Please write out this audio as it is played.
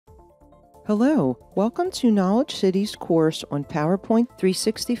Hello, welcome to KnowledgeCity's course on PowerPoint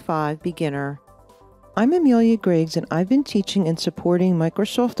 365 Beginner. I'm Amelia Griggs and I've been teaching and supporting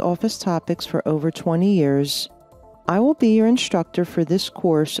Microsoft Office topics for over 20 years. I will be your instructor for this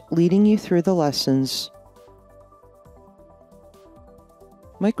course, leading you through the lessons.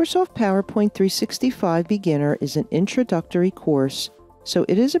 Microsoft PowerPoint 365 Beginner is an introductory course, so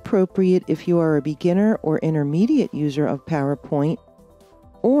it is appropriate if you are a beginner or intermediate user of PowerPoint,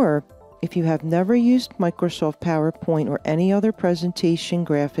 or if you have never used Microsoft PowerPoint or any other presentation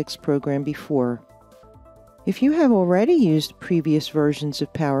graphics program before. If you have already used previous versions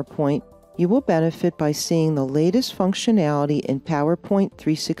of PowerPoint, you will benefit by seeing the latest functionality in PowerPoint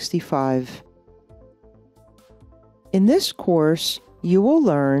 365. In this course, you will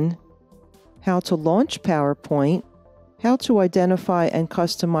learn how to launch PowerPoint, how to identify and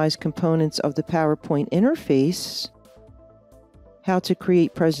customize components of the PowerPoint interface, how to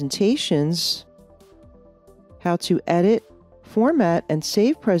create presentations, how to edit, format, and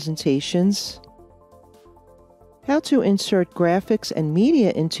save presentations, how to insert graphics and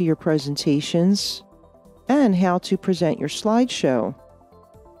media into your presentations, and how to present your slideshow.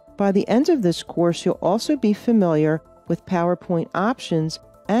 By the end of this course, you'll also be familiar with PowerPoint options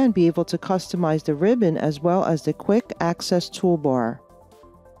and be able to customize the ribbon as well as the quick access toolbar.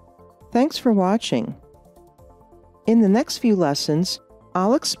 Thanks for watching. In the next few lessons,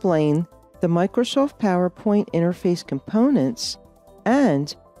 I'll explain the Microsoft PowerPoint interface components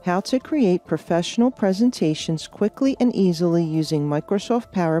and how to create professional presentations quickly and easily using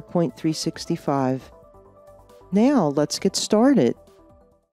Microsoft PowerPoint 365. Now, let's get started.